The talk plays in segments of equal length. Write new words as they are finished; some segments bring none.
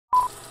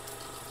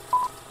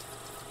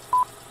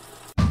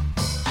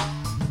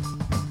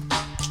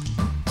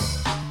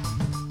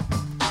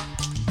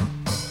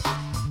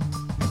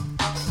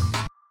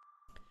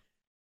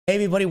Hey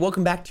everybody,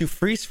 welcome back to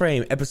Freeze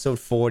Frame, episode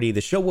 40, the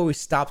show where we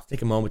stop to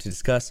take a moment to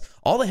discuss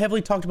all the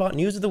heavily talked about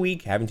news of the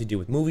week having to do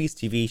with movies,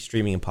 TV,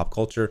 streaming, and pop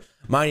culture.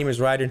 My name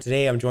is Ryder, and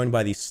today I'm joined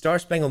by the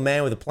Star-Spangled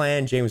Man with a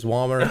Plan, James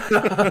Walmer.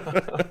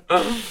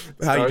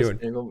 How you doing?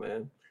 Star-Spangled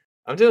Man.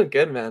 I'm doing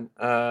good, man.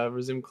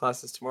 Resume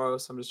classes tomorrow,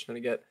 so I'm just trying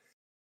to get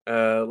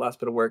last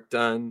bit of work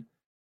done.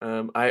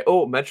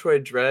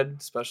 Metroid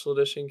Dread Special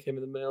Edition came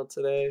in the mail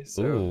today,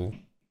 so Ooh.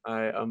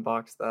 I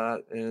unboxed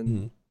that,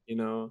 and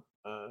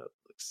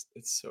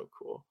it's so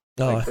cool.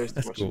 Oh, There's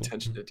that's so much cool.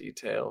 attention to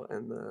detail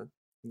in the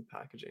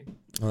packaging.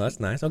 Oh, that's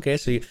nice. Okay,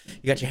 so you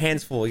got your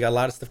hands full. You got a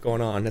lot of stuff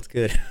going on. That's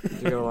good.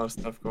 You got a lot of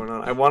stuff going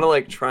on. I want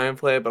to try and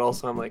play it, but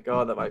also I'm like,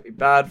 oh, that might be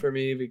bad for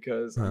me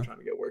because I'm trying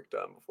to get work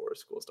done before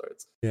school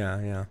starts.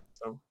 Yeah.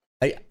 So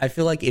I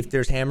feel like if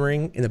there's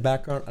hammering in the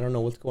background, I don't know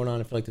what's going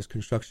on. I feel like there's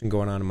construction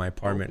going on in my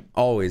apartment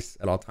always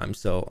at all times.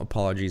 So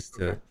apologies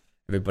to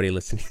everybody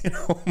listening at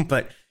home,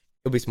 but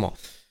it'll be small.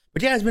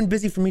 But yeah, it's been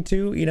busy for me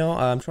too.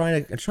 I'm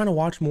trying to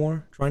watch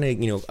more, trying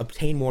to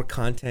obtain more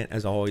content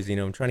as always.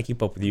 I'm trying to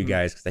keep up with you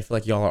guys because I feel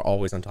like y'all are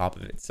always on top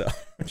of it. So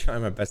I'm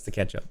trying my best to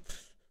catch up.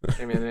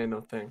 Hey man, it ain't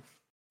no thing.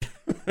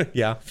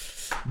 Yeah.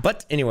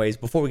 But anyways,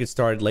 before we get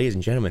started, ladies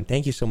and gentlemen,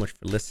 thank you so much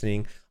for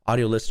listening.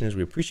 Audio listeners,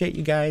 we appreciate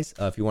you guys.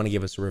 If you want to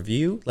give us a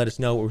review, let us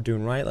know what we're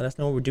doing right. Let us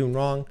know what we're doing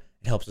wrong.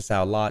 It helps us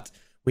out a lot.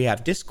 We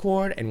have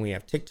Discord and we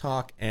have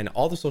TikTok and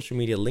all the social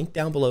media linked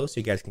down below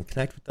so you guys can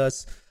connect with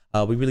us.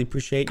 We really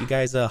appreciate you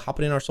guys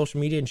hopping in our social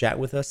media and chat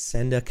with us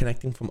and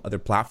connecting from other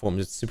platforms.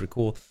 It's super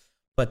cool.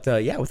 But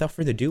without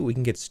further ado, we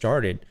can get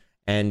started.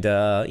 And,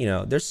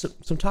 there's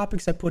some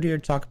topics I put here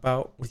to talk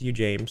about with you,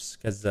 James,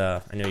 because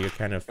I know you're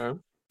kind of...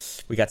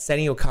 We got San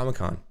Diego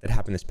Comic-Con that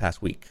happened this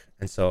past week.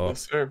 And so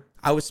Yes, sir.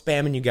 I was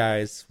spamming you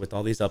guys with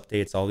all these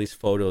updates, all these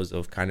photos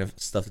of kind of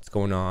stuff that's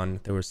going on.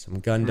 There was some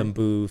Gundam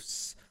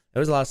booths. There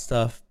was a lot of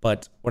stuff.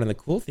 But one of the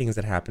cool things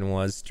that happened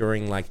was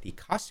during the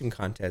costume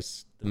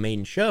contest, the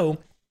main show,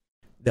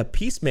 the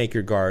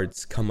Peacemaker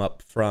guards come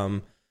up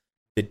from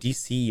the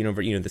DC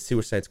universe, the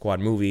Suicide Squad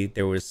movie.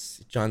 There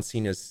was John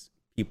Cena's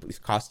people's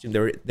costume.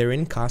 They're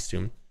in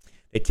costume.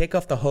 They take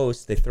off the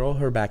host. They throw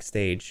her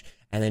backstage,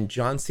 and then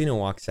John Cena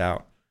walks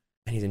out,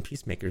 and he's in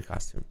Peacemaker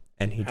costume,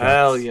 and he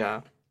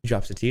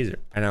drops a teaser,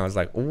 and I was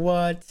like,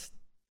 what?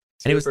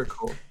 And Super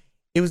cool.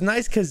 It was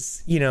nice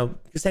because,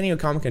 San Diego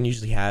Comic-Con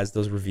usually has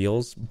those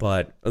reveals,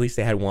 but at least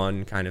they had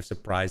one kind of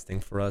surprise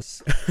thing for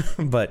us.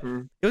 But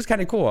it was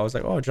kind of cool. I was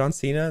like, oh, John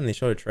Cena, and they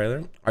showed a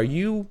trailer. Are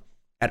you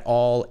at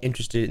all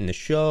interested in the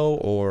show,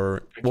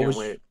 or I can't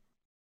wait.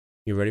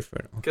 You ready for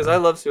it? Because I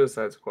love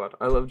Suicide Squad.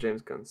 I love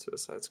James Gunn's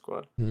Suicide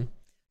Squad. Did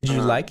you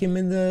like him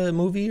in the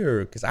movie,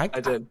 or because I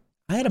did.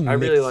 I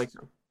really liked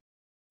him.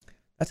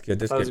 That's good.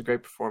 That was a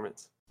great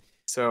performance.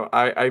 So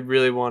I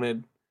really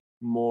wanted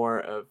more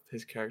of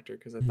his character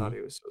because I thought he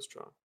was so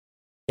strong.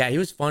 Yeah, he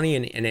was funny,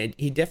 and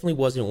he definitely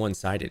wasn't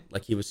one-sided.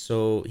 He was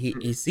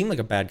he seemed like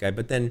a bad guy,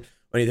 but then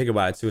when you think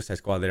about it, Suicide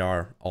Squad, they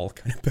are all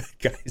kind of bad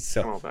guys.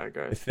 So all bad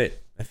guys.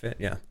 I fit,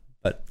 yeah.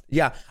 But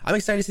yeah, I'm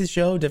excited to see the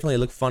show. Definitely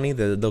looked funny.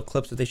 The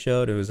clips that they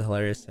showed, it was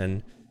hilarious,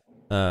 and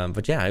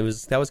but yeah,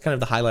 that was kind of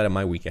the highlight of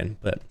my weekend.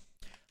 But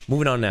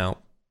moving on now,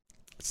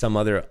 some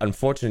other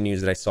unfortunate news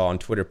that I saw on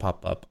Twitter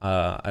pop up.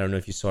 I don't know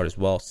if you saw it as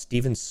well.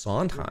 Stephen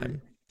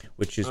Sondheim,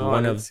 which is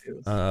one of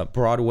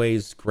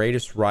Broadway's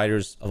greatest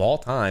writers of all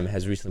time,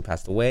 has recently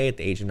passed away at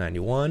the age of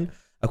 91.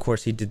 Of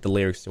course, he did the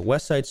lyrics to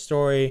West Side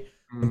Story,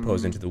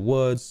 composed Into the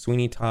Woods,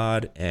 Sweeney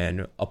Todd,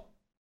 and a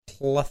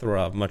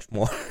plethora of much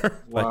more.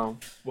 Wow.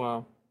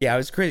 Yeah, it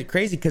was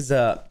crazy because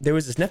there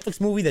was this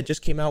Netflix movie that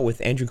just came out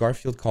with Andrew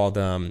Garfield called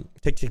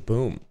Tick, Tick,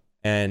 Boom.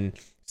 And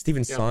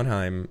Stephen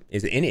Sondheim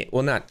is in it.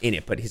 Well, not in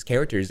it, but his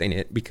character is in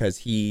it because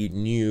he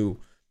knew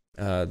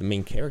the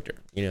main character,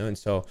 and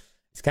so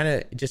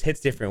it just hits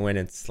different when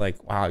it's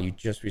like, wow, you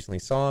just recently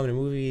saw him in a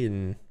movie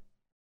and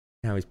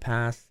now he's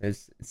passed.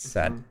 It's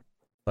sad,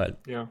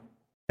 but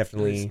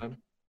definitely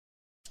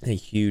a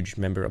huge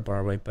member of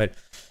Broadway. But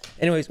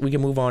anyways, we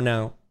can move on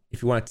now.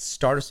 If you want to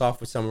start us off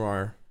with some of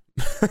our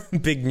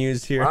big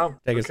news here. Wow.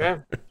 Okay.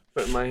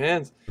 Put in my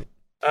hands.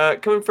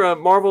 Coming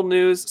from Marvel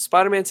News,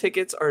 Spider-Man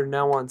tickets are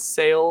now on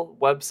sale.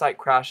 Website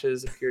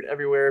crashes appeared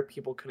everywhere.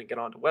 People couldn't get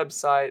onto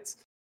websites.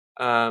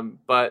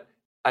 But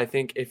I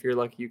think if you're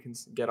lucky, you can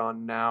get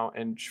on now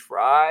and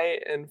try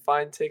and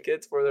find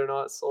tickets where they're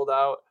not sold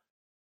out.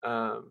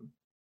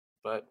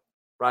 But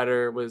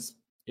Ryder was,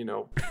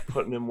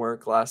 putting in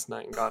work last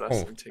night and got us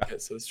some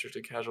tickets. So the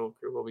Strictly Casual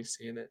crew will be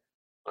seeing it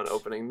on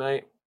opening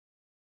night.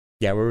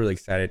 Yeah, we're really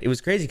excited. It was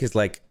crazy because,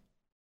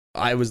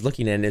 I was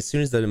looking at it, and as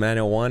soon as the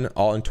Mano won,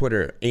 all on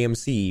Twitter,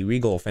 AMC,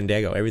 Regal,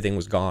 Fandango, everything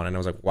was gone. And I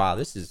was like, wow,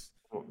 this is...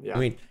 I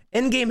mean,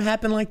 Endgame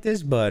happened like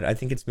this, but I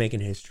think it's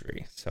making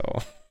history. So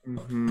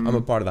I'm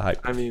a part of the hype.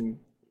 I mean,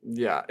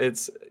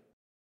 it's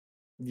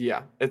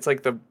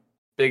like the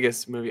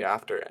biggest movie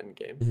after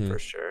Endgame, for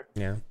sure.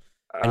 Yeah.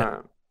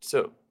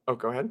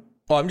 Go ahead.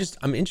 Well,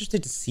 I'm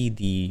interested to see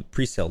the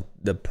pre-sale,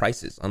 the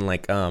prices on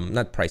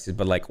not prices,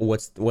 but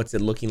what's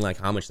it looking like?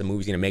 How much the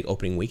movie's gonna make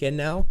opening weekend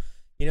now?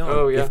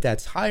 If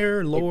that's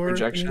higher, lower,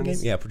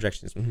 projections. Yeah,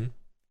 projections.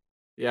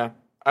 Yeah,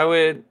 I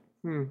would.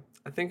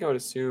 I think I would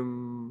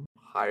assume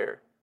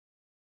higher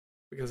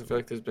because I feel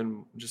like there's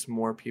been just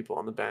more people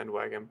on the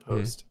bandwagon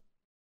Mhm.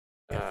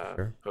 Yeah, for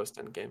sure. post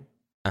Endgame.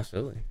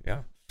 Absolutely.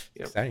 Yeah.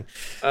 Yep. Exciting.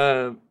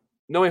 Um,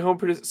 No Way Home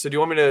produced. So do you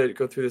want me to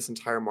go through this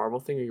entire Marvel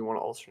thing, or you want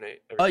to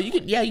alternate every Oh, you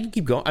point? could, yeah, you can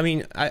keep going. I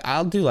mean,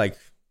 I'll do like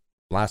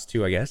last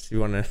two, I guess. You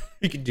want to,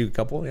 you could do a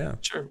couple. Yeah.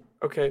 Sure.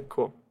 Okay.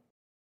 Cool.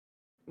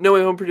 No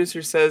Way Home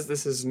producer says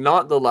this is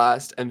not the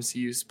last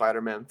MCU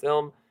Spider-Man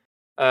film.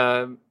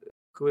 Um,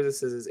 who is this?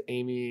 This is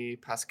Amy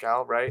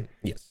Pascal, right?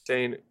 Yes.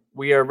 Saying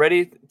we are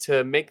ready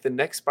to make the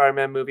next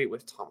Spider-Man movie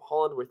with Tom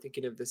Holland. We're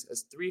thinking of this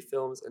as 3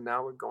 films, and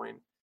now we're going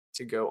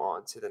to go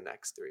on to the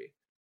next 3.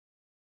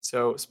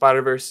 So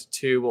Spider-Verse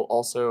 2 will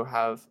also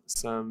have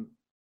some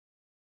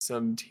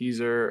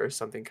teaser or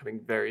something coming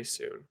very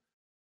soon,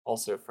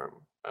 also from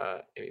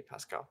Amy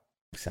Pascal.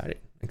 Exciting.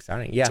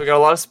 Exciting. So Yeah. we got a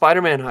lot of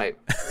Spider-Man hype.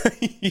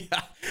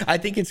 Yeah. I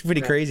think it's pretty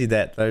Yeah. crazy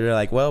that they're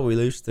like, well, we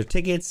lost the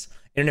tickets,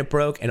 internet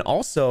broke, and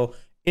also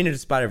Into the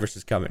Spider-Verse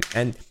is coming.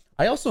 And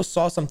I also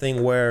saw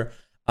something where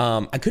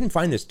I couldn't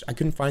find this. I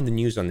couldn't find the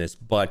news on this,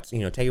 but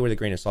take it with a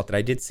grain of salt. That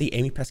I did see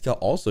Amy Pascal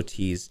also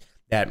tease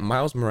that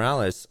Miles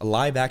Morales, a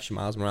live action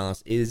Miles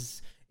Morales,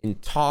 is in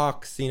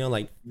talks.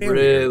 Like very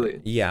early.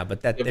 Really? Yeah,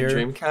 but that You have a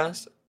they're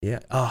Dreamcast? yeah.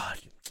 Oh,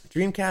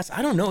 Dreamcast.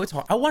 I don't know. It's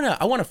hard. I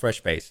want a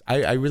fresh face.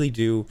 I really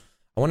do.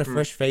 I want a Hmm.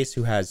 fresh face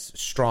who has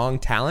strong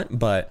talent,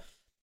 but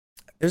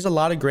there's a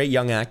lot of great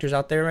young actors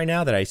out there right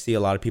now that I see a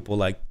lot of people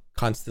like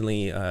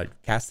constantly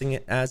casting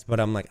it as, but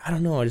I'm like, I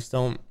don't know. I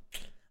don't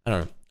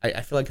know.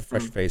 I feel like a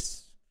fresh Hmm.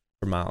 face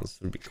for Miles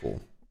would be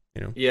cool.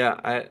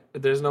 Yeah,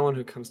 there's no one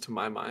who comes to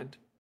my mind.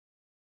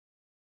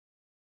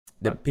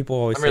 The But people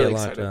always I'm say a really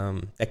lot.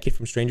 excited. That kid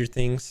from Stranger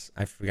Things.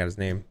 I forgot his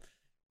name.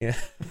 Yeah,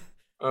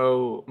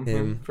 Oh,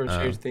 him. from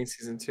Stranger Things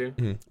season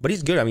 2. But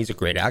he's good. I mean, he's a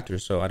great actor,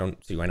 so I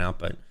don't see why not.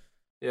 But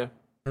Yeah.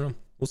 I don't know.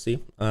 We'll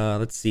see.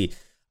 Let's see.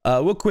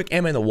 Real quick,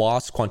 Ant-Man and the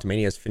Wasp: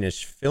 Quantumania has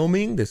finished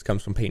filming. This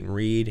comes from Peyton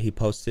Reed. He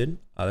posted.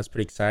 That's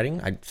pretty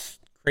exciting.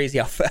 Crazy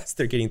how fast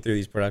they're getting through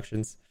these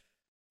productions.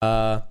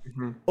 Uh,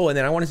 Hmm. oh, and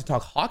then I wanted to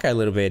talk Hawkeye a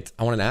little bit.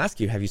 I wanted to ask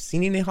you: have you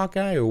seen any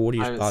Hawkeye, or what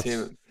are I your haven't seen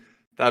thoughts? it.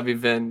 That'd be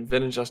Vin.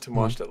 Vin and Justin Mhm.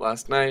 watched it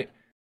last night.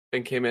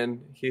 Vin came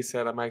in. He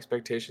said my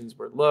expectations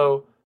were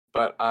low,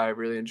 but I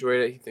really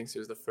enjoyed it. He thinks it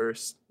was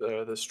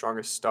the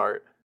strongest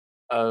start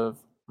of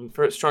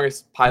first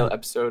strongest Mhm. pilot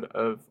episode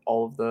of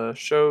all of the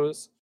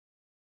shows.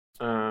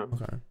 Um,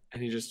 Okay,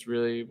 and he just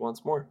really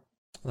wants more.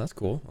 well, that's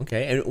cool.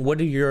 Okay, and what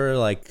are your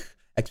like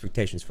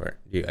expectations for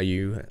it? Are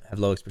you have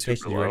low Super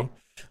expectations? You ready? low.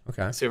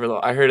 Okay. Super low.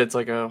 I heard it's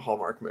like a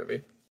Hallmark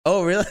movie.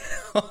 Oh, really?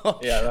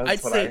 Yeah, I'd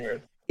that's what I say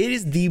heard. it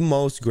is the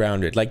most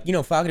grounded. Like,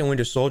 Falcon and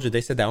Winter Soldier,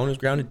 they said that one was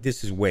grounded.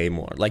 This is way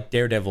more. Like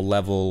Daredevil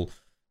level.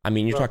 I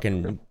mean, you're Well, okay.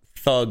 talking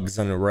thugs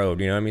on the road,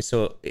 you know what I mean?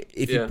 So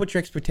if you Yeah. put your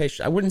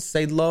expectation, I wouldn't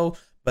say low,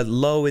 but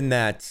low in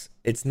that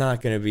it's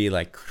not going to be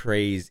like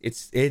crazy.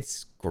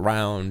 It's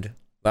ground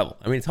level.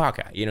 I mean, it's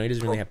Hawkeye, he doesn't really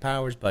Cool. have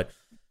powers, but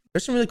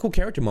there's some really cool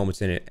character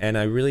moments in it. And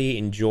I really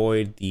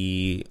enjoyed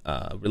the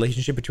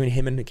relationship between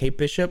him and Kate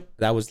Bishop.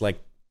 That was like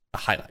a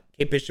highlight.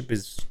 Kate Bishop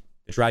is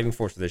the driving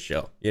force of the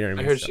show. You know what I I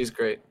mean? heard So, she's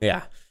great.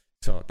 yeah.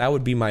 So that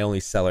would be my only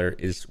seller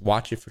is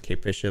watch it for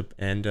Kate Bishop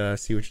and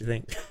see what you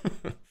think.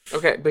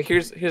 Okay, but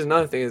here's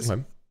another thing is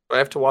Okay. I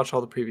have to watch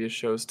all the previous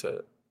shows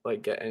to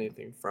like get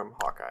anything from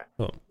Hawkeye.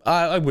 Oh,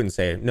 I wouldn't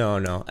say it. No,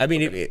 no. I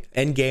mean, Okay,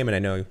 Endgame, and I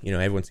know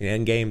everyone's seen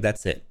Endgame.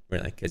 That's it,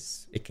 really,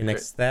 because it great.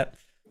 connects that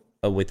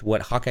with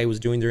what Hawkeye was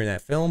doing during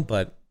that film.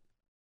 But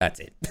that's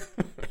it.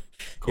 You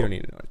Cool. don't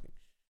need to know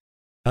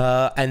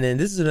anything. And then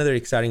this is another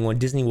exciting one.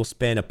 Disney will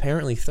spend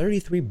apparently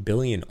 33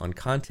 billion on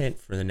content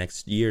for the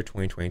next year,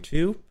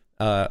 2022.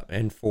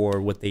 And for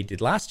what they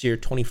did last year,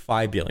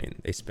 25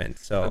 billion they spent.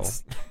 So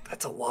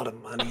That's a lot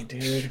of money,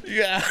 dude.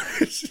 yeah,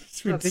 it's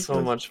That's so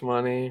ridiculous. much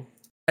money.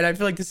 And I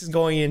feel like this is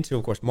going into,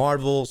 of course,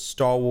 Marvel,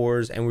 Star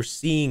Wars, and we're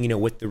seeing,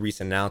 with the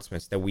recent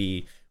announcements that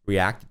we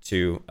reacted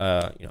to,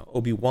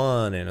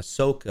 Obi-Wan and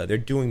Ahsoka, they're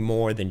doing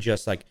more than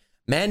just like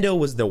Mando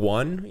was the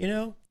one,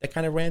 that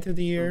kind of ran through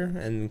the Mm. year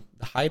and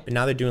the hype, and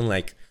now they're doing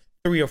like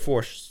 3 or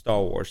 4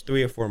 Star Wars,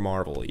 3 or 4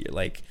 Marvel a year.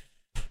 Like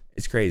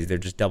it's crazy. They're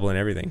just doubling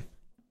everything.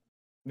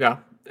 Yeah,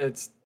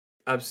 it's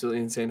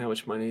absolutely insane how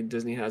much money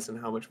Disney has and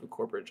how much of a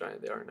corporate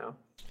giant they are now.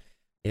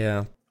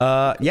 Yeah.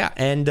 Yeah.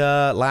 And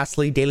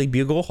lastly, Daily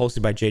Bugle,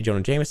 hosted by J.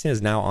 Jonah Jameson,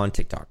 is now on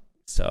TikTok.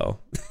 So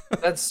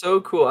That's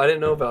so cool. I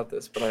didn't know about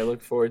this, but I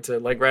look forward to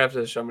like right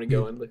after the show. I'm gonna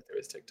go and look through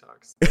his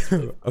TikToks. That's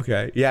really fun.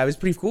 okay. Yeah, it was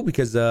pretty cool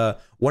because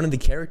one of the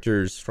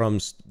characters from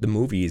the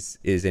movies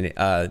is in it.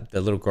 The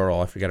little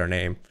girl, I forget her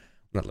name.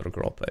 Not little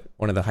girl, but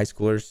one of the high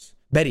schoolers.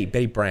 Betty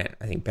Brant.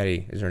 I think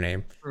Betty is her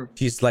name. Hmm.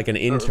 She's like an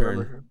I don't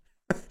remember intern.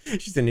 her.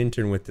 She's an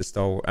intern with the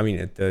Star Wars, I mean,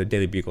 at the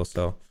Daily Bugle.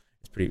 So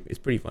it's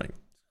pretty funny.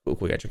 Cool.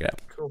 We gotta check it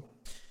out. Cool.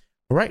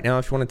 All right, now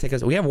if you want to take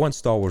us, we have one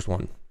Star Wars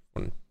one.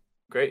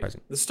 Great.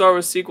 Present. The Star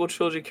Wars sequel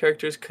trilogy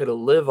characters could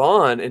live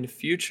on in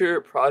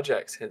future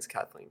projects, hence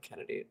Kathleen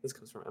Kennedy. This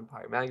comes from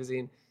Empire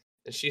Magazine.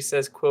 And she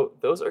says,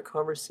 quote, those are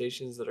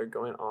conversations that are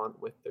going on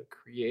with the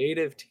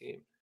creative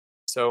team.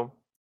 So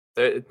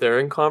they're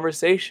in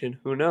conversation.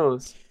 Who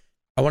knows?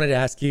 I wanted to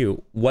ask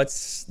you,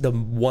 what's the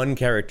one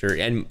character,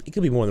 and it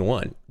could be more than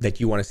one, that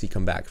you want to see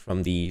come back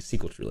from the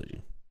sequel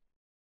trilogy?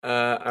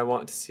 I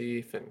want to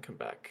see Finn come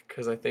back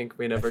because I think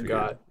I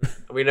figured.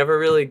 we never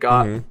really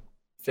got Mhm.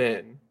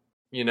 Finn.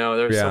 You know,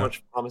 there was so Yeah.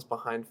 much promise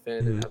behind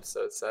Finn in Mhm.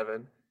 episode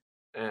 7,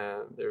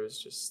 and there was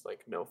just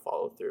like no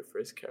follow through for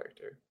his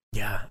character.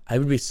 Yeah, I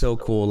would be so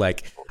So, cool.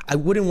 Like, I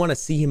wouldn't want to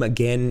see him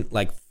again,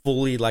 like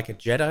fully like a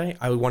Jedi.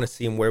 I would want to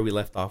see him where we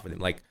left off with him,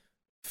 like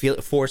feel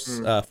mm,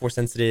 force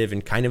sensitive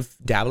and kind of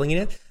dabbling in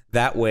it.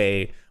 That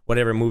way,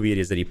 whatever movie it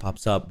is that he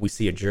pops up, we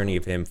see a journey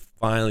of him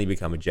finally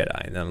become a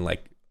Jedi, and I'm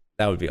like,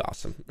 that would be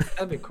awesome.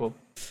 that'd be cool.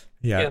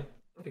 Yeah, Yeah,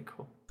 that'd be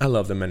cool. I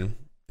love them, and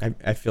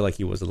I feel like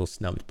he was a little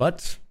snubbed,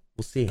 but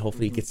we'll see.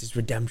 Hopefully, he Mhm. gets his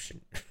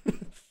redemption.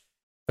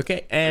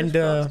 Okay, and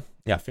Fingers crossed.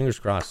 yeah, fingers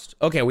crossed.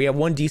 Okay, we have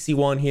one DC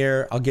one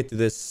here. I'll get to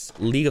this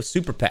League of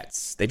Super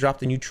Pets. They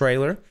dropped a new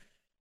trailer,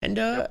 and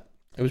Yep.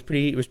 it was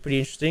pretty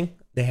interesting.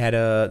 They had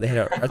a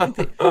I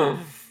think it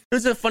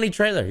was a funny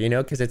trailer, you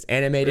know, because it's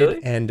animated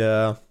Really? and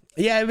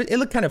yeah, it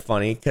looked kind of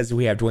funny because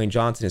we have Dwayne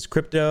Johnson as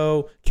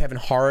Crypto, Kevin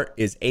Hart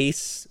is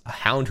Ace, a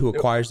hound who Yep.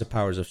 acquires the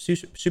powers of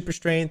super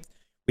strength.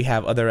 We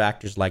have other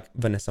actors like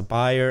Vanessa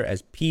Bayer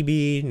as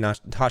PB,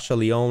 Natasha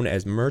Lyonne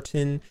as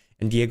Merton,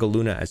 and Diego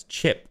Luna as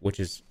Chip, which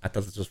is, I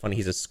thought this was funny.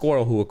 He's a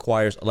squirrel who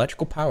acquires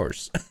electrical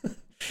powers.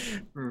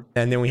 Hmm.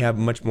 And then we have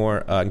much more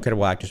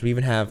incredible actors. We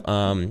even have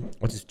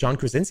what's his, John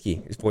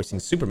Krasinski is voicing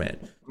Superman.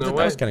 I No thought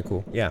that was way. kind of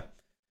cool. Yeah.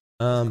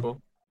 That's Um,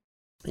 cool.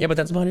 yeah, but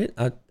that's about it.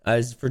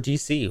 As for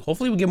DC,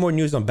 hopefully we get more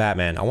news on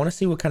Batman. I want to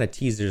see what kind of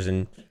teasers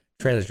and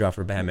trailers drop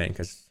for Batman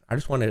because I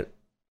want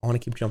to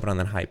keep jumping on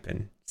that hype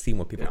and seeing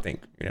what people Yeah.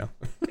 think. You know.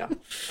 Yeah,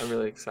 I'm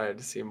really excited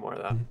to see more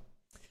of that.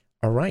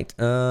 All right.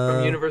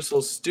 From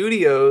Universal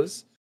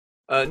Studios,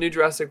 new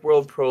Jurassic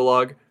World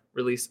prologue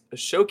released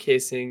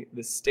showcasing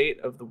the state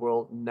of the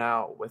world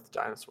now with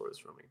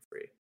dinosaurs roaming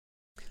free.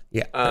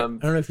 Yeah. I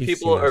don't know if you've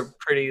People seen are this.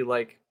 pretty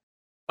like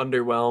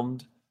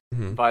underwhelmed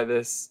Mhm. by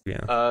this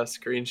Yeah.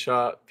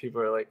 screenshot.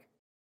 People are like,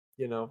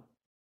 you know,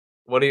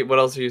 what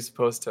else are you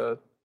supposed to,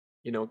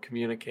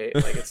 communicate?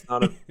 Like it's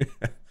not a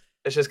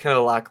it's just kind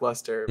of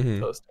lackluster Mhm.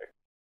 poster.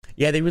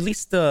 Yeah, they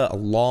released a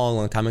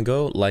long time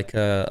ago, like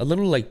a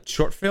little like a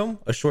short film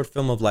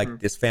of like Mhm.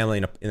 this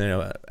family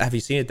have you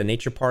seen it? The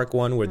nature park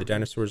one where the Mhm.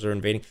 dinosaurs are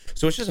invading.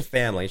 So it's just a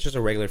family. It's just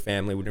a regular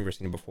family. We've never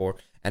seen it before,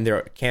 and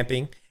they're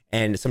camping,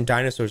 and some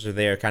dinosaurs are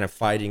there, kind of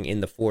fighting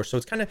in the forest. So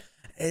it's kind of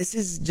this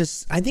is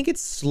just I think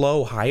it's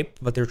slow hype,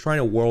 but they're trying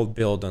to world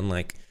build on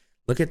like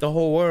look at the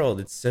whole world.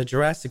 It's a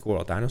Jurassic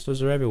World.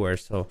 Dinosaurs are everywhere.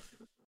 So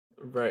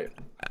Right.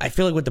 I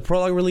feel like with the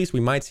prologue release, we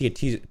might see a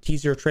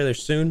teaser trailer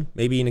soon,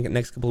 maybe in the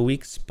next couple of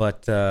weeks,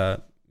 but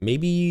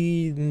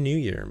maybe New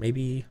Year,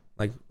 maybe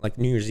like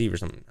New Year's Eve or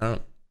something. I don't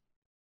know.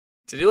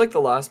 Did you like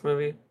the last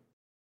movie?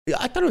 Yeah,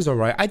 I thought it was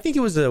alright. I think it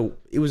was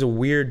a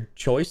weird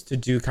choice to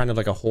do kind of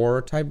like a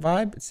horror type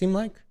vibe. It seemed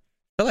like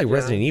felt like Yeah.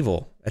 Resident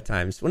Evil at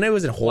times when it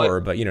wasn't horror,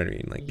 but you know what I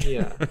mean. Like,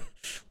 Yeah.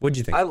 what'd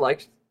you think? I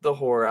liked the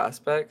horror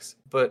aspects,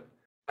 but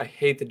I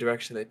hate the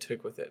direction they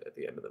took with it at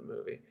the end of the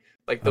movie.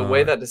 Like the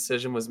way Uh, that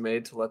decision was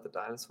made to let the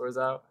dinosaurs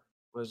out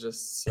was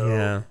just so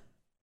yeah.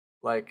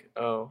 like,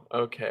 oh,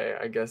 okay,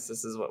 I guess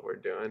this is what we're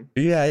doing.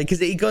 Yeah,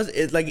 because it goes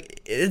it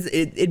like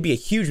it'd be a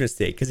huge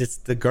mistake because it's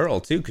the girl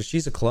too because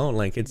she's a clone.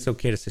 Like it's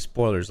okay to say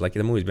spoilers. Like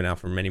the movie's been out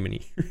for many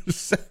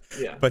years,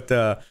 Yeah. but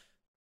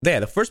yeah,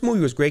 the first movie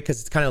was great because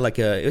it's kind of like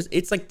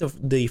it's like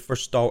the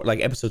first Star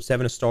like episode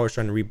 7 of Star Wars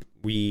trying to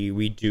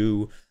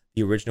redo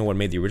the original what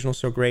made the original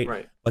so great.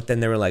 Right. But then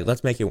they were like,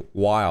 let's make it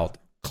wild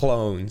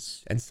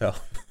clones, and so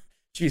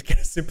she was kind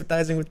of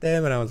sympathizing with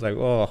them, and I was like,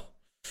 oh,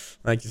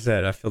 like you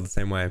said, I feel the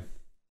same way.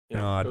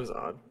 Yeah. Odd. It was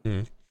odd.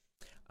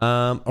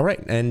 All right,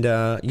 and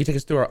you can take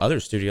us through our other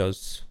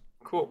studios.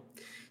 Cool.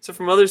 So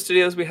from other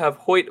studios, we have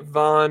Hoyt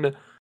von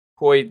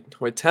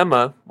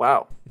Hoytema.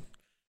 Wow,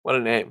 what a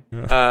name.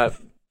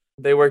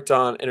 They worked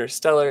on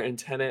Interstellar and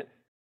Tenet,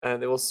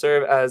 and they will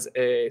serve as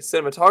a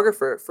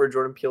cinematographer for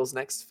Jordan Peele's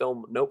next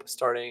film, Nope,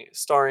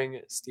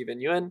 starring Stephen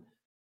Yeun,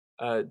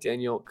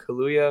 Daniel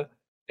Kaluuya,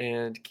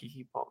 and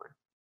Keke Palmer.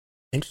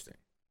 Interesting.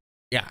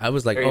 Yeah, I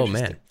was like, Very oh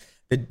man,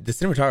 interesting. the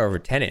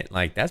cinematographer Tenet,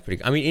 like that's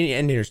pretty. I mean,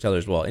 and Interstellar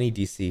as well. Any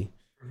DC.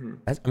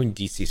 Mhm.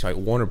 DC. Sorry,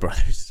 Warner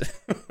Brothers.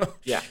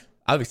 Yeah.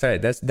 I'm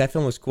excited. That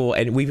film was cool,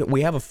 and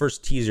we have a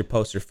first teaser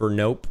poster for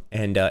Nope,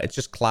 and it's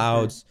just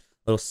clouds,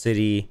 little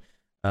city.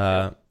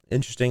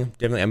 Interesting.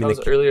 Definitely. I mean, That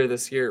was earlier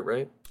this year,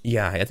 right?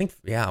 yeah, I think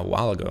a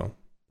while ago,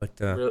 but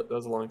That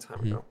was a long time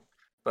Mhm. ago.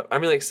 But I'm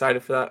really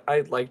excited for that.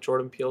 I like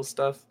Jordan Peele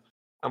stuff.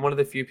 I'm one of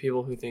the few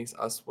people who thinks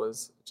Us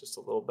was just a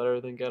little better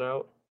than Get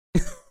Out.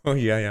 oh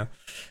yeah.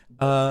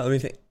 Let me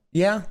think.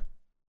 Yeah,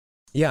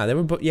 they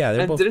were both. Yeah, they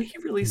were And both. didn't he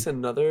release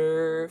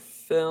another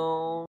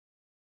film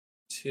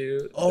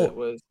too? Oh. That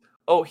was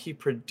he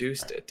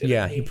produced it. Didn't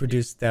Yeah, he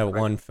produced that Right.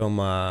 one film,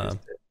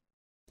 Produced it.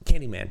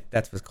 Candyman.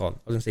 That's what it's called. I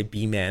was gonna say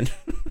B-Man,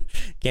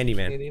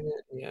 Candyman. Candyman?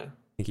 Yeah.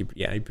 I think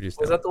he produced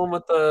Was that. that the one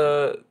with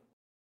the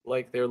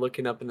like they were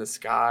looking up in the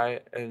sky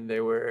and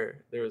there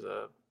was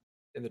a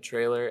in the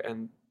trailer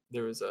and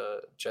there was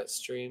a jet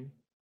stream.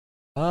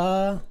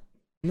 I'm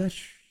not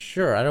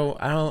sure. I don't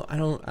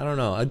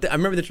know. I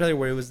remember the trailer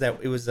where it was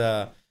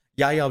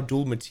Yahya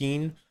Abdul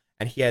Mateen,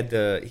 and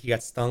he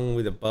got stung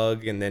with a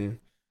bug, and then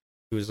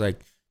he was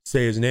like,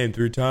 say his name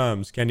 3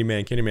 times,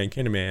 Candyman, Candyman,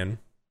 Candyman,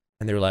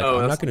 and they were like,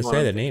 I'm not going to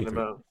say that name.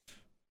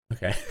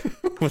 Okay,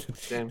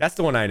 that's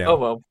the one I know. Oh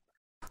well.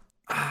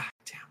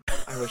 Damn.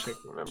 I wish I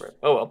could remember it.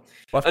 Oh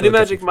well. A new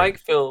Magic Mike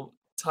film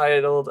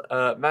titled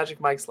Magic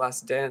Mike's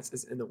Last Dance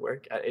is in the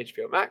work at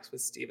HBO Max,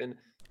 with Steven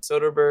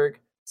Soderbergh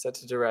set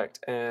to direct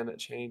and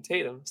Channing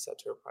Tatum set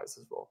to reprise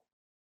his role.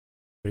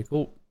 Pretty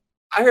cool.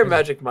 I heard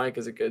Magic Mike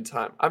is a good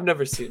time. I've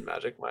never seen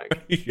Magic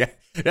Mike. Yeah,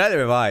 neither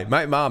have I.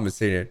 My mom has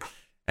seen it,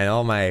 and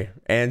all my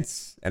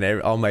aunts and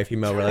all my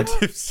female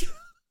relatives.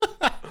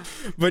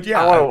 But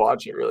yeah, I want to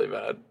watch it really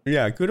bad.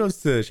 Yeah,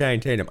 kudos to Channing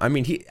Tatum. I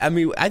mean,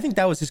 I think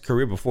that was his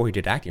career before he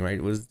did acting,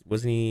 right?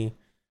 Wasn't he?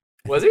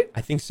 Was he?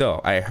 I think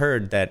so. I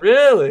heard that.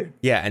 Really?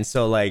 Yeah, and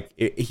so like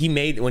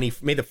when he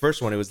made the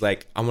first one, it was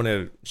like, I want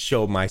to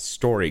show my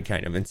story,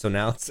 kind of, and so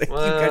now it's like you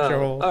got your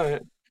whole. All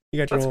right. You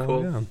got your That's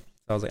whole. cool. Yeah. So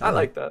I was like, I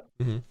like that.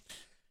 Mm-hmm.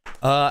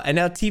 And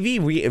now TV,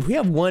 we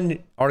have one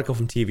article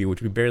from TV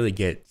which we barely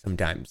get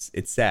sometimes.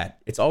 It's sad.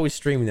 It's always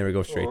streaming that we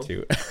go straight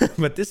to.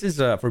 But this is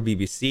for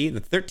BBC.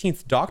 The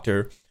 13th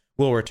Doctor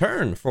will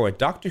return for a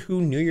Doctor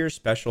Who New Year's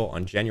special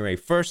on January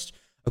 1st.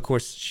 Of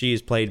course,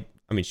 she's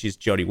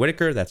Jodie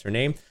Whittaker. That's her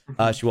name.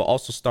 She will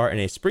also star in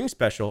a spring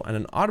special and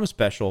an autumn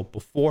special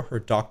before her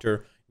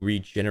Doctor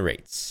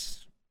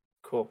regenerates.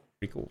 Cool.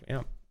 Pretty cool.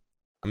 Yeah.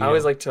 I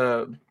always like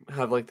to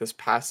have like this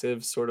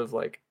passive sort of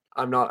like,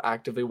 I'm not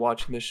actively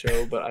watching the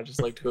show, but I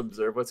just like to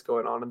observe what's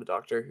going on in the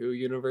Doctor Who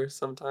universe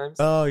sometimes.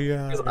 Oh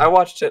yeah. Because I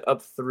watched it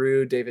up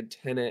through David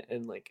Tennant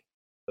and like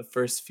the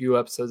first few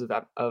episodes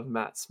of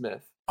Matt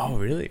Smith. Oh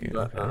really?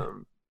 But, okay.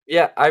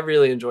 Yeah, I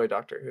really enjoy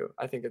Doctor Who.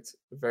 I think it's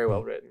very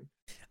well written.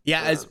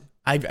 Yeah, as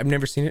I've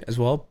never seen it as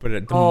well,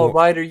 but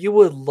Ryder, you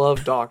would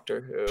love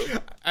Doctor Who.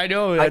 I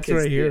know, that's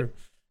what I hear.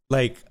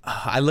 Like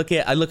I look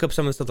up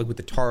some of the stuff like with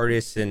the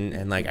TARDIS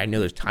and like I know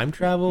there's time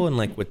travel and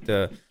like with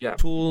the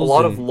tools. A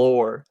lot of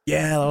lore.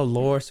 Yeah, a lot of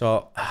lore.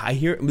 So I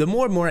hear the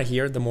more and more I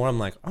hear, the more I'm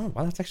like, oh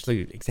wow, that's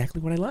actually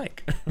exactly what I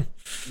like.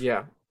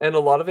 Yeah, and a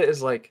lot of it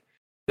is like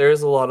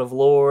there's a lot of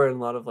lore and a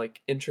lot of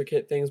like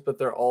intricate things, but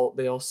they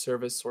all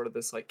serve as sort of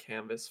this like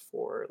canvas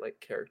for like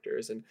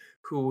characters and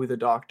who the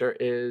Doctor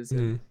is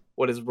and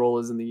what his role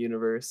is in the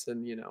universe,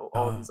 and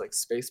all of these like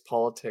space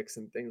politics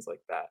and things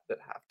like that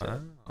have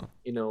to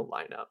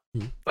line up.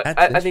 But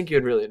I think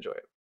you'd really enjoy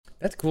it.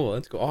 That's cool.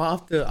 That's cool.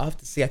 I'll have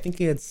to see. I think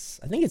it's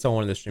on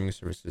one of the streaming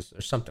services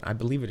or something. I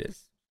believe it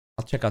is.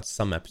 I'll check out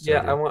some episodes.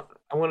 Yeah, I want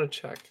to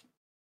check.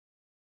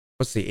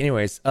 Let's see.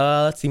 Anyways,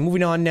 let's see.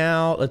 Moving on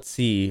now. Let's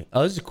see.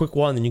 This is a quick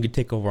one, then you can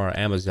take over our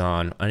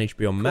Amazon on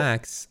HBO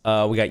Max.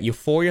 We got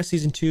Euphoria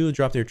season 2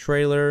 dropped their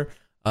trailer.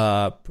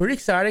 Pretty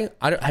exciting.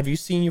 Have you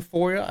seen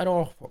Euphoria at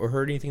all or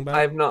heard anything about it?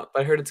 I have not,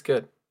 but I heard it's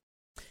good.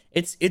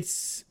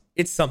 It's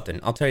something.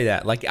 I'll tell you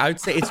that. Like I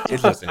would say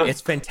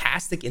it's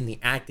fantastic in the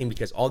acting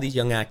because all these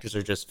young actors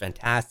are just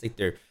fantastic.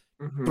 They're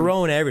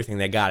throwing everything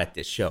they got at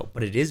this show,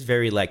 but it is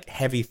very like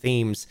heavy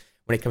themes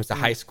when it comes to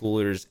high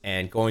schoolers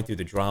and going through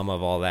the drama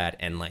of all that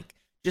and like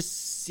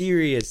just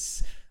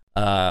serious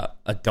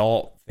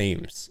adult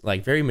themes.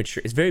 Like very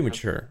mature. It's very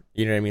mature.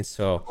 You know what I mean?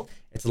 So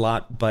it's a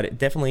lot, but it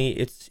definitely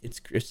it's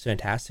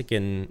fantastic,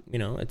 and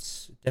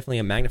it's definitely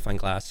a magnifying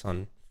glass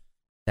on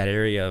that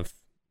area of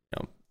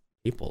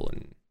people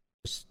and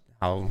just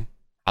how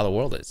the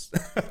world is.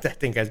 I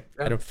think I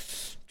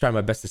don't try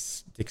my best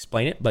to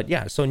explain it, but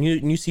yeah. So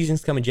new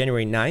season's coming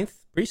January 9th,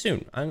 pretty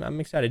soon. I'm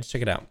excited to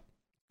check it out.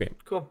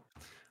 Great, cool.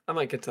 I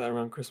might get to that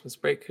around Christmas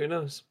break. Who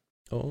knows?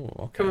 Oh,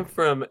 okay. Coming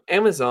from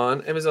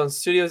Amazon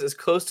Studios is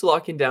close to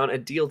locking down a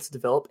deal to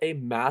develop a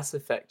Mass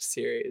Effect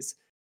series.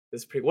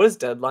 What does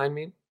Deadline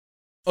mean?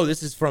 Oh,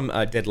 this is from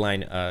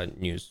Deadline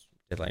News,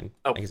 Deadline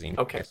magazine.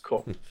 Okay, yes.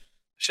 Cool.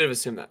 Should have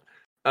assumed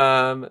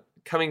that.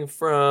 Coming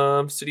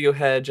from studio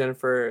head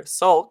Jennifer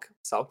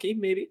Salke,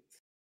 maybe.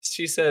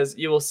 She says,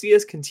 "You will see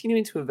us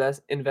continuing to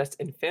invest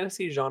in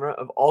fantasy genre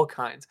of all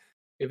kinds.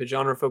 We have a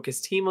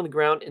genre-focused team on the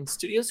ground in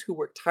studios who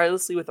work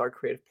tirelessly with our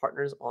creative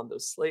partners on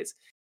those slates,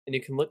 and you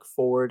can look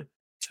forward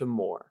to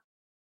more."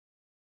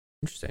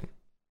 Interesting.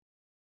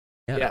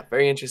 Yeah,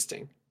 very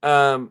interesting.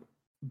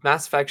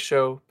 Mass Effect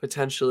show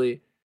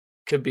potentially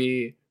could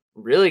be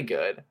really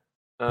good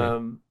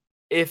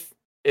if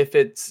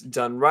it's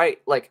done right.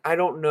 Like I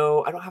don't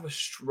know, I don't have a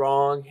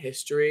strong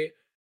history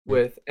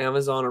with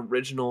Amazon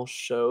original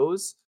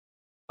shows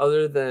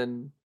other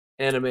than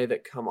anime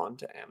that come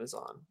onto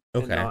Amazon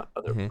and not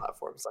other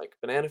platforms. Like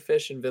Banana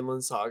Fish and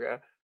Vinland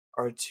Saga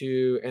are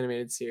 2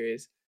 animated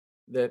series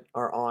that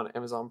are on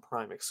Amazon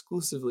Prime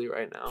exclusively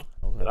right now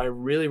that I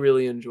really,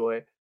 really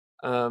enjoy.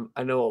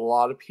 I know a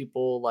lot of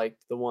people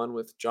liked the one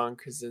with John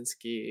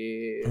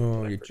Krasinski.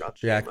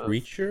 Jack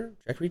Reacher?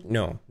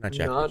 No, not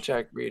Jack Reacher. Not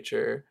Jack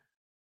Reacher.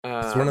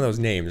 It's one of those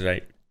names,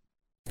 right?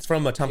 It's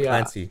from Tom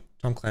Clancy.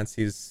 Tom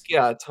Clancy's...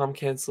 Yeah, Tom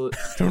Clancy.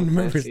 I don't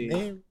remember his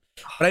name.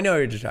 But I know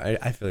you're just...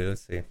 I feel you.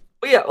 Let's see.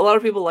 But yeah, a lot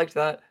of people liked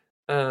that.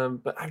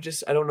 But I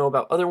don't know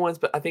about other ones,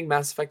 but I think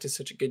Mass Effect is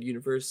such a good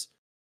universe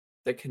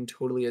that can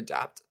totally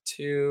adapt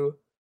to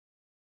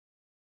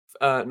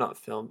not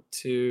film,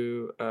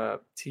 to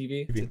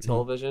TV, to Mhm.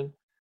 television,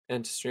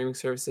 and to streaming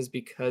services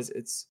because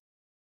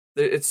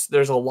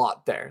there's a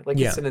lot there. Like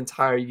Yeah. it's an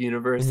entire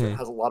universe that Hmm.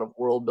 has a lot of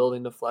world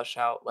building to flesh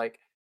out. Like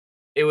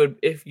it would,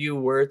 if you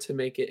were to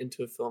make it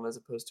into a film as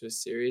opposed to a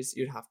series,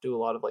 you'd have to do a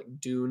lot of like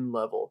Dune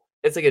level.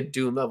 It's like a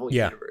Dune level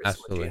Yeah, universe in which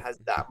it absolutely. has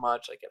that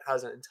much. Like it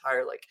has an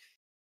entire like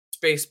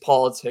space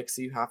politics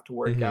that you have to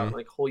work out, Hmm. and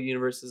like whole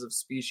universes of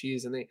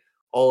species, and they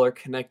all are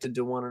connected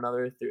to one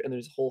another through, and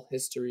there's whole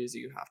histories that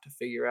you have to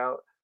figure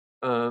out.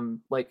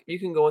 Like you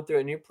can go in through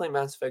and you're playing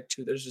Mass Effect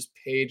 2, there's just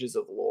pages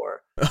of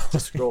lore to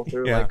scroll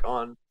through, Yeah. like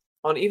on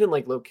even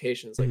like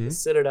locations. Like the Hmm.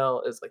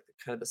 Citadel is like the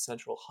kind of the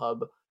central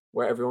hub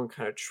where everyone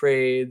kind of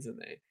trades and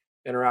they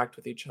interact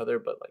with each other,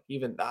 but like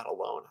even that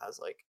alone has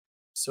like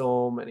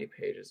so many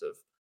pages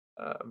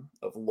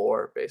of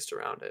lore based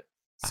around it.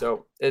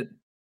 So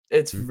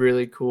it's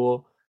really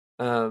cool.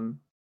 Um,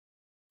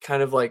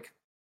 Kind of like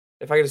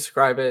if I could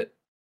describe it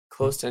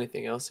close to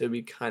anything else, it would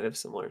be kind of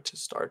similar to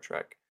Star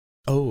Trek,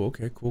 Oh,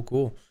 okay, cool,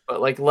 cool. but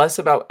like less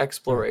about Uh,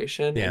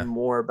 exploration and yeah.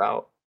 more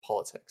about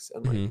politics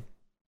and Hmm. like,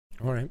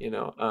 All right.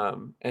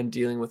 and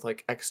dealing with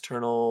like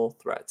external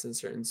threats in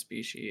certain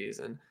species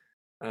and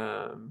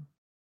um,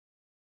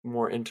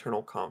 more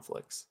internal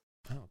conflicts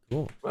Oh,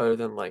 cool. rather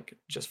than like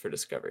just for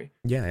discovery.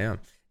 Yeah, yeah.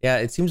 Yeah,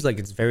 it seems like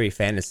it's very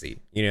fantasy,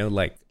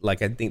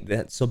 like I think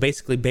that so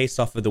basically based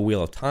off of the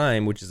Wheel of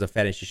Time, which is a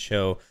fantasy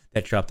show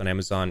that dropped on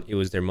Amazon, it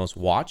was their most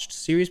watched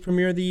series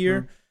premiere of the Mhm.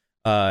 year.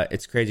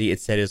 It's crazy. It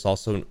said it's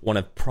also one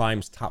of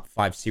Prime's top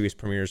 5 series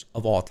premieres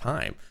of all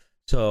time.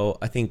 So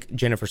I think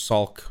Jennifer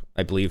Salk,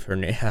 I believe her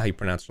name, how you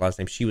pronounce her last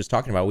name, she was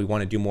talking about we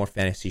want to do more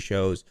fantasy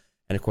shows,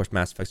 and of course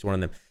Mass Effect's one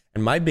of them.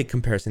 And my big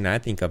comparison that I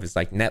think of is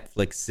like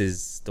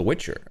Netflix's The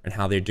Witcher and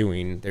how they're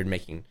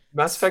making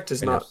Mass Effect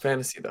is not spin-offs.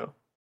 fantasy though;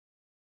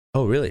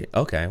 Oh, really?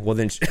 Okay. Well,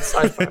 then, it's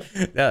sci-fi.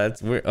 yeah,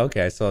 that's weird.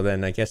 Okay, so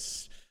then I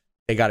guess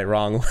they got it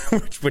wrong,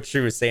 what she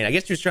was saying. I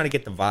guess she was trying to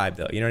get the vibe,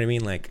 though. You know what I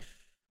mean? Like,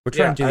 we're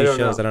trying Yeah, to do I these don't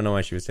shows. I know. don't know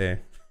why she would say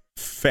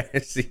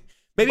fantasy.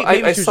 But Maybe I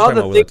she was just saw talking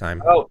the about Wheel thing of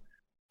Time. about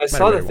I Might have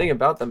saw read the it thing wrong.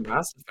 about the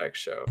Mass Effect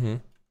show, Hmm.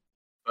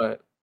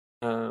 but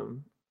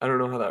I don't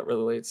know how that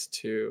relates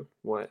to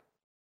what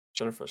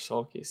Jennifer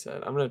Salke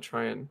said. I'm gonna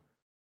try and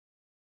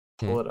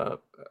Hmm. pull it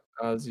up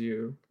as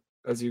you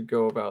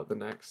go about the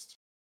next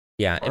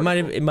Yeah,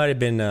 article. it might have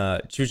been.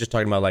 She was just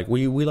talking about like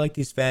we like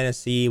these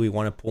fantasy. We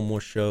want to pull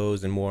more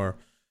shows and more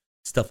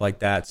stuff like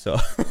that. So,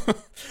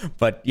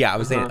 but yeah, I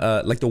was saying,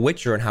 Uh-huh. like The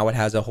Witcher and how it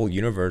has a whole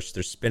universe.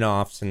 There's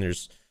spin-offs and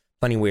there's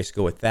plenty of ways to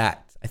go with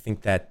that. I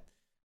think that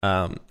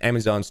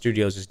Amazon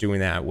Studios is doing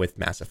that with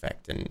Mass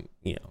Effect, and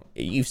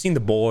you've seen The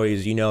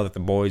Boys. You know that The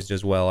Boys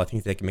does well. I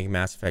think they can make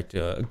Mass Effect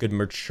a good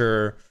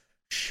mature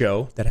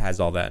show that has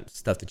all that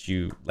stuff that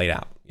you laid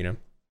out.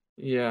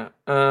 Yeah.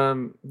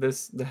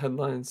 The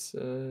headline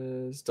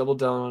says double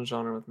down on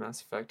genre with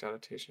Mass Effect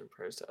adaptation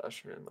prayers to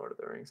usher in Lord of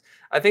the Rings.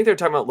 I think they're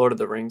talking about Lord of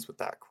the Rings with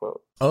that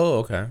quote. Oh,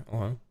 okay.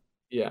 Uh-huh.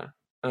 Yeah.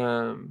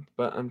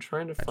 But I'm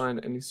trying to Gotcha.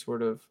 find any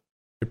sort of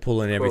They're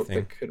pulling quote everything.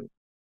 that could.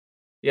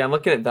 Yeah, I'm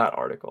looking at that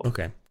article.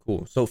 Okay,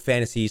 cool. So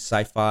fantasy,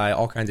 sci-fi,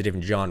 all kinds of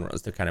different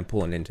genres they're kind of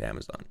pulling into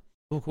Amazon.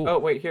 Cool, cool. Oh,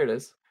 wait, here it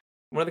is.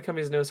 One of the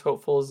company's newest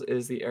hopefuls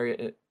is the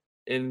area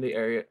in the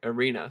area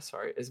arena,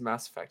 sorry, is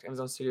Mass Effect.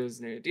 Amazon Studios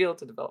is near a deal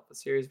to develop a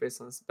series based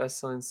on this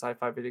best-selling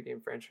sci-fi video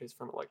game franchise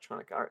from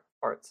Electronic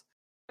Arts.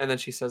 And then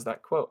she says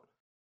that quote.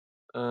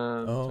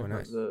 Oh, Talking about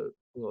nice. the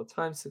Wheel of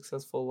Time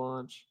successful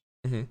launch,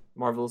 Hmm.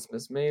 Marvelous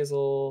Miss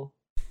Maisel.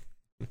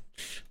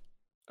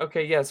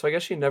 Okay, yeah, so I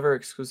guess she never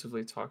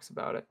exclusively talks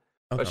about it,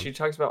 but Okay. she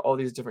talks about all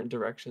these different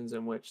directions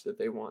in which that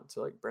they want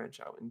to like branch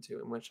out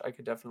into, in which I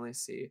could definitely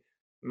see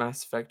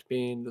Mass Effect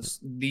being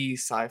the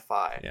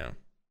sci-fi Yeah,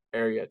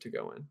 area to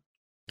go in.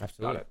 Got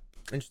absolutely. it.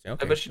 Interesting. And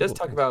Okay, but she does cool.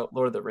 talk Thanks. about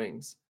Lord of the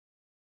Rings,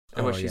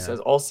 and what Oh she yeah. says,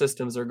 all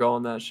systems are go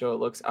on that show. It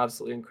looks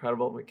absolutely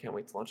incredible. And we can't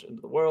wait to launch it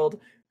into the world.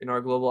 Our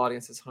global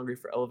audience is hungry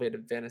for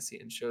elevated fantasy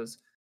and shows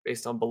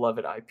based on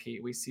beloved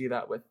IP. We see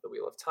that with The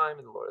Wheel of Time,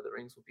 and The Lord of the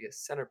Rings will be a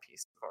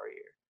centerpiece of our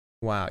year.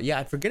 Wow. Yeah,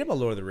 I forget about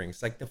Lord of the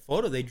Rings. Like the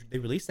photo, they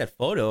released that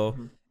photo,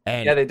 Mhm.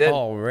 and Yeah, they did.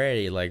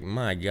 already, like,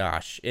 my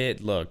gosh, it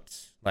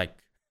looked like.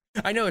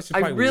 I know it's I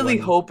probably really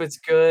one. hope it's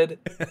good.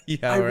 I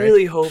Yeah. Right.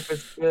 really hope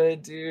it's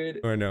good, dude.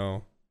 Or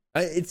no.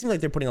 It seems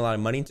like they're putting a lot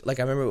of money into. Like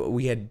I remember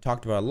we had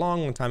talked about a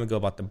long, long time ago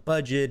about the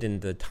budget and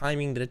the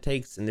timing that it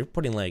takes, and they're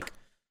putting like,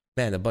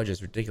 man, the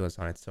budget's ridiculous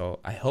on it. So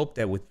I hope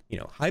that with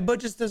high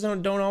budgets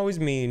don't always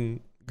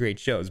mean great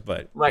shows,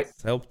 but Right,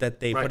 I hope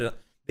that right.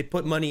 they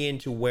put money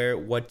into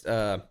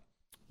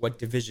what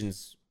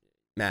divisions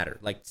matter,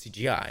 like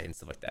CGI and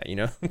stuff like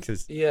that.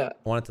 Because Yeah.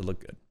 I want it to look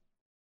good.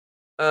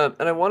 And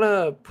I want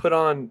to put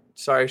on.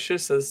 Sorry, I should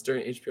have said this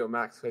during HBO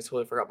Max. 'Cause I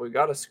totally forgot. But we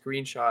got a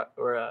screenshot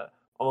or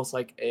almost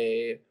like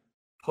a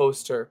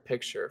poster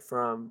picture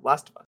from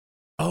Last of Us.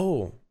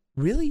 Oh,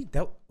 really?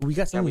 That we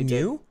got Yeah, we something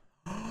did. new?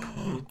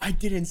 Mhm. I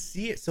didn't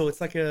see it. So it's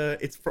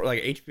for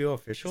like HBO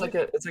It's official? like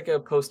a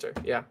poster.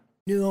 Yeah.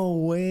 No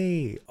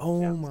way.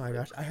 Oh Yeah, it's my really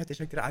gosh. cool. I have to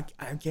check that out.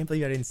 I can't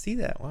believe I didn't see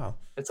that. Wow.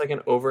 It's like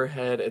an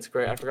overhead. It's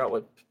great. I forgot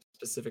what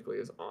specifically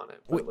is on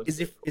it, but Wait, it looks is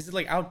really it cool. is it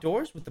like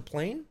outdoors with the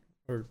plane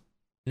or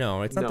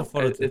no? It's not the No,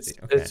 photo it's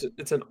Tiffany. Okay.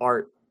 it's an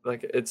art.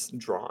 Like it's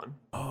drawn.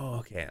 Oh,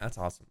 okay. That's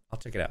awesome. I'll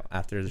check it out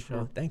after the Hmm.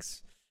 show.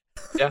 Thanks.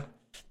 Yeah.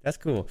 That's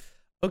cool.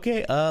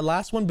 Okay,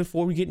 last one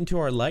before we get into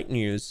our light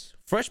news.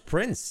 Fresh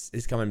Prince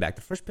is coming back.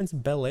 The Fresh Prince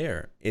of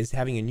Bel-Air is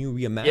having a new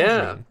Yeah.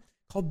 reimagining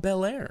called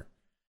Bel-Air.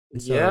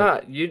 And so,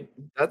 Yeah.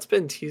 That's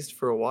been teased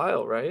for a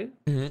while, right?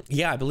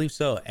 yeah, I believe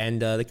so.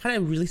 And they kind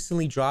of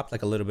recently dropped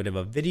like a little bit of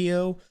a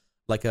video,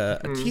 like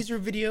a Hmm. teaser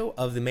video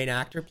of the main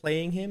actor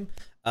playing him,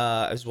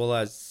 as well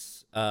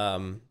as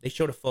they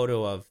showed a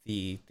photo of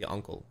the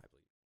uncle, I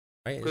believe.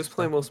 Right? Is Who's it the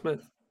playing Will uncle?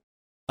 Smith?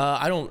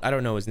 I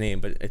don't know his name,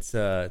 but it's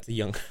a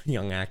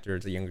young actor.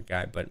 It's a younger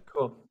guy, but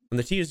Cool. and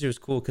the teaser was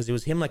cool because it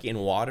was him like in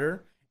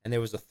water, and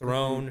there was a Hmm.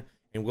 throne,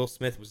 and Will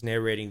Smith was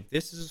narrating.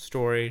 This is a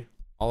story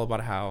all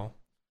about how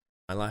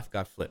my life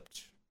got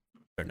flipped,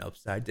 turned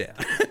upside down.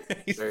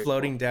 He's Very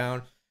floating cool.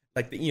 down,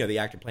 like the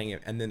actor playing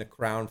it, and then the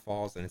crown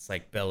falls, and it's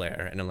like Bel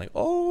Air, and I'm like,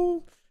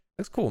 oh,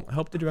 that's cool. I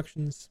hope the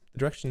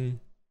direction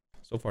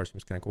so far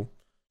seems kind of cool.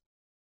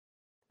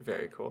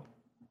 Very cool.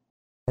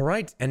 All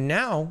right, and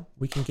now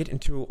we can get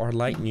into our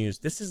light news.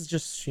 This is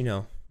just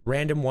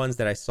random ones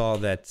that I saw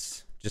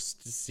that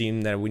just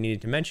seemed that we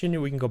needed to mention.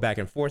 We can go back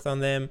and forth on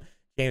them.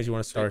 James, you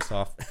want to start us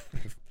off?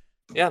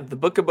 Yeah, the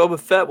Book of Boba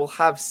Fett will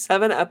have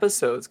 7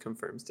 episodes,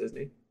 confirms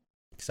Disney.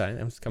 Excited,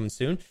 it's coming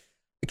soon.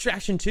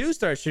 Extraction 2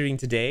 starts shooting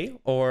today,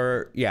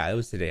 or yeah, it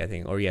was today, I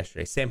think, or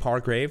yesterday. Sam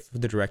Hargrave,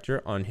 the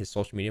director, on his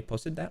social media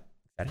posted that.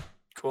 Excited.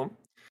 Cool.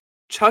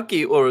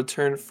 Chucky will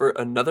return for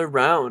another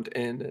round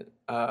in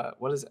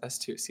what is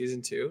S2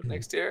 season 2 Mhm.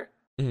 next year?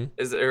 Mhm.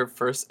 Is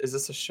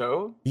this a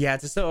show? Yeah,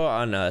 it's still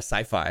on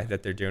sci-fi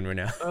that they're doing right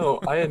now. Oh,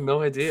 I had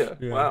no idea.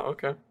 Yeah. Wow,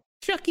 okay.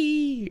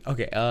 Chucky.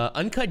 Okay,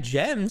 Uncut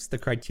Gems, the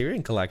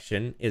Criterion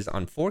Collection, is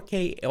on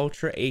 4K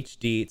Ultra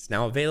HD. It's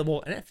now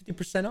available and at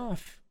 50%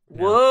 off.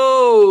 Now.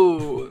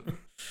 Whoa!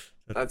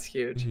 That's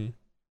huge. Mhm.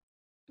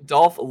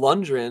 Dolph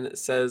Lundgren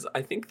says,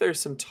 I think there's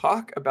some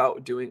talk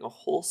about doing a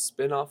whole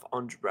spin-off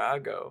on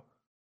Drago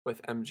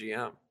with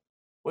MGM.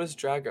 What is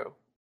Drago?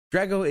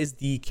 Drago is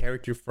the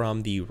character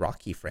from the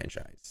Rocky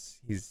franchise.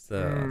 He's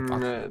the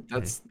boxer.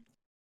 That's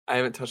I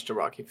haven't touched a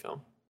Rocky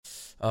film.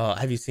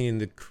 Have you seen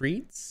the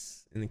Creeds?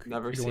 In the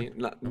Never Creed one? seen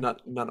No?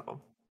 none of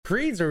them.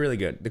 Creeds are really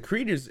good. The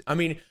Creed is, I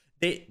mean,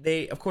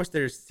 they of course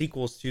there's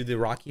sequels to the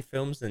Rocky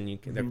films, and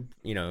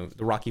the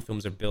Rocky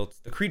films are built.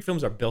 The Creed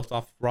films are built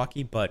off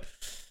Rocky, but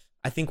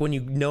I think when you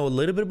know a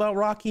little bit about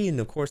Rocky, and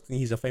of course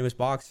he's a famous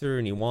boxer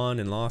and he won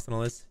and lost and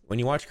all this, when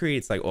you watch Creed,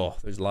 it's like, oh,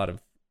 there's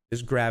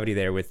gravity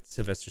there with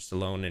Sylvester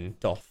Stallone and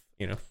Dolph.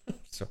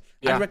 So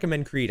Yeah, I'd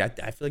recommend Creed. I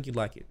feel like you'd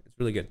like it. It's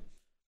really good.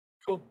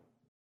 cool.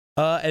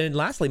 And then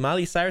lastly,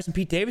 Miley Cyrus and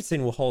Pete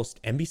Davidson will host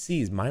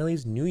NBC's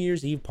Miley's New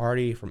Year's Eve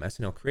party from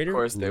SNL creator Of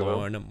course they will.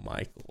 Lorne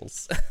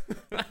Michaels.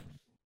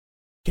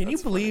 Can you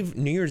That's believe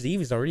New Year's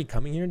Eve is already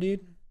coming here,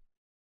 dude?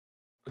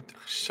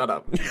 Shut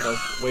up.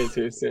 That's way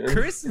too soon.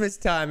 Christmas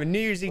time and New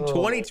Year's Eve Oh my God.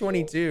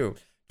 2022.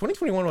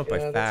 2021 went by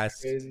Yeah, that's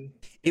fast. crazy.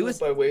 It went was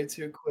by way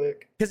too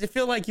quick. because it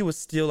felt like it was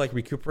still like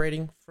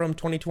recuperating from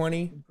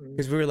 2020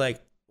 because we were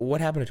like,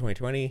 what happened to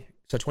 2020?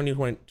 So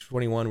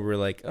 2021, we were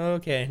like, oh,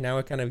 okay, now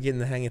we're kind of getting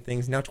the hang of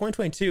things. Now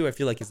 2022, I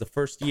feel like is the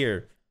first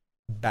year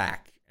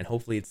back, and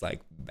hopefully it's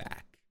like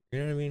back. You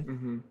know what I mean?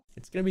 Mm-hmm.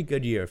 It's gonna be a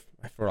good year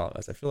for all of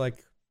us. I feel like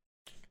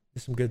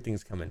there's some good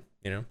things coming.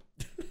 Yeah.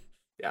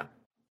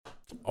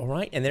 All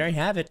right, and there I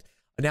have it.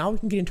 Now we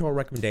can get into our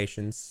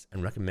recommendations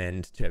and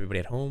recommend to everybody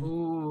at home.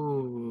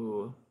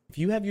 Ooh. If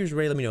you have yours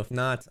ready, let me know. If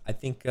not, I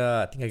think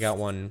I got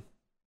one.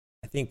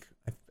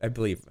 I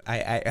believe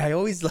I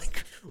always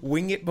like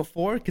wing it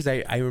before because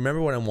I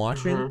remember what I'm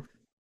watching. Mhm.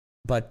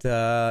 But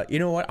you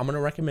know what? I'm gonna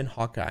recommend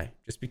Hawkeye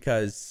just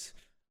because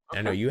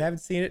I know Okay. you haven't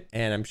seen it,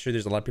 and I'm sure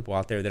there's a lot of people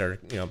out there that are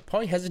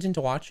probably hesitant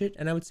to watch it.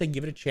 And I would say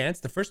give it a chance.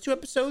 The first 2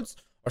 episodes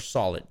are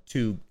solid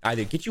to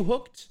either get you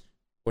hooked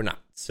or not.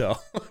 So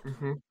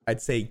Mhm.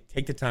 I'd say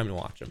take the time to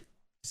watch them.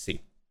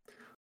 See.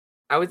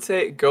 I would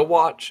say go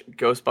watch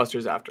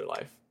Ghostbusters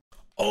Afterlife.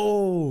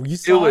 Oh, you It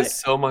saw was it?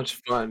 so much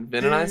fun.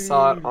 Vin and I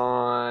saw it Dude.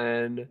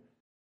 on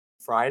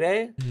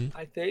Friday, Mhm.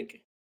 I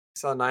think.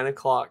 Saw 9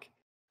 o'clock,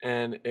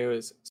 and it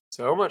was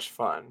so much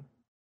fun.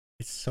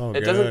 It's so It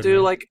good, doesn't do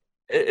man. like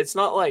it's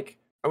not like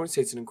I wouldn't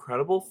say it's an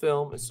incredible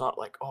film. It's not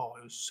like oh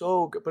it was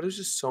so good, but it was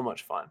just so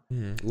much fun.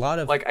 A lot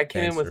of Like I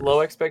came fan in with low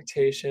service.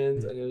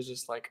 expectations, Mhm. and it was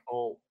just like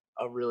oh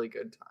a really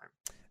good time.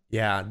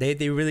 Yeah, they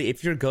really.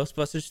 If you're a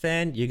Ghostbusters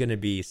fan, you're gonna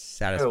be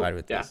satisfied Oh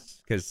with yeah,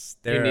 this because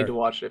you need to they're.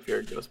 watch it if you're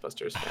a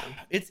Ghostbusters fan.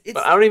 It's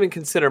But I don't even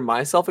consider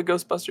myself a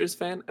Ghostbusters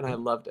fan, and I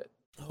loved it.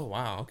 Oh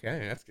wow,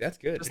 okay, that's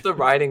good. Just the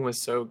writing was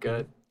so Mhm.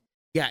 good.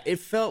 Yeah, it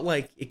felt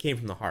like it came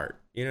from the heart.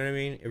 You know what I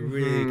mean? It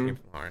really came Hmm.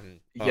 from the heart.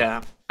 And,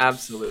 Yeah,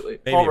 absolutely.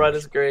 made Paul me Rudd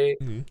is emotional. great.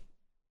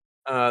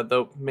 Mhm.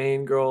 The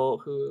main girl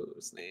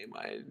whose name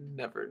I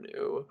never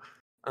knew,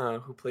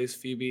 who plays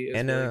Phoebe, is really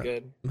Anna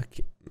good.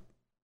 Mc-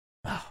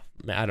 oh,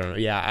 I don't know.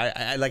 Yeah,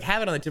 I like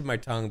have it on the tip of my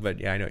tongue, but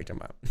yeah, I know what you're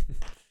talking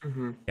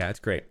about. Yeah, it's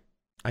great.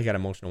 I got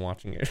emotional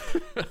watching it.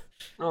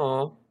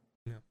 Oh.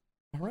 Yeah.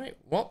 All right.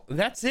 Well,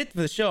 that's it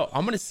for the show.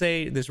 I'm gonna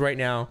say this right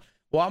now.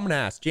 Well, I'm gonna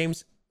ask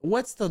James,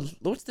 what's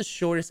the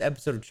shortest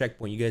episode of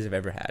Checkpoint you guys have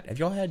ever had? Have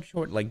y'all had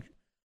short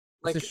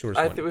what's the shortest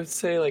I one? would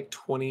say like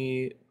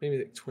 20, maybe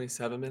like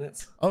 27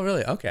 minutes. Oh,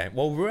 really? Okay.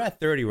 Well, we're at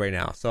 30 right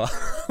now, so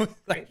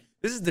Right.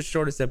 this is the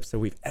shortest episode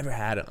we've ever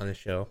had on the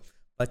show.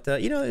 But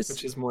it's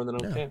Which is more than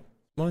okay.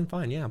 more than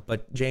fine. Yeah.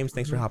 But James,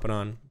 thanks for hopping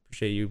on.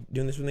 Appreciate you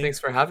doing this with me. Thanks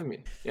for having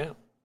me. Yeah.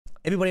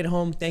 Everybody at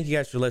home, thank you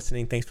guys for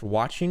listening. Thanks for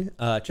watching.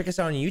 Check us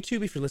out on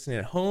YouTube if you're listening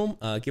at home.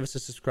 Give us a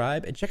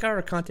subscribe and check out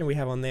our content we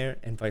have on there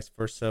and vice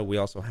versa. We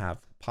also have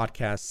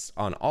podcasts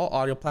on all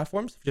audio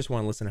platforms if you just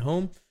want to listen at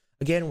home.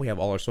 Again, we have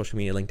all our social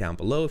media linked down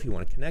below if you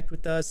want to connect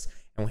with us.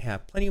 And we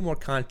have plenty more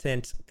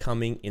content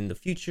coming in the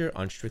future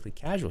on Strictly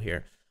Casual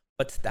here.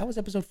 But that was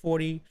episode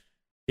 40.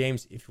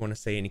 James, if you want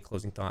to say any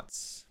closing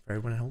thoughts for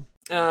everyone at home.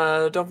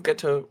 Don't forget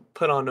to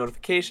put on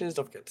notifications.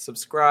 Don't forget to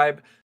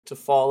subscribe, to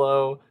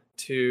follow,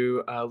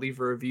 to leave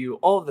a review,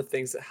 all of the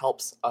things that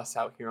helps us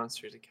out here on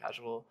Strictly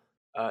Casual.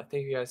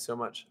 Thank you guys so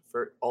much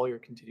for all your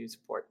continued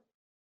support.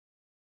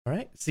 All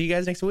right. See you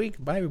guys next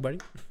week. Bye, everybody.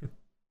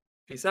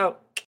 Peace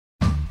out.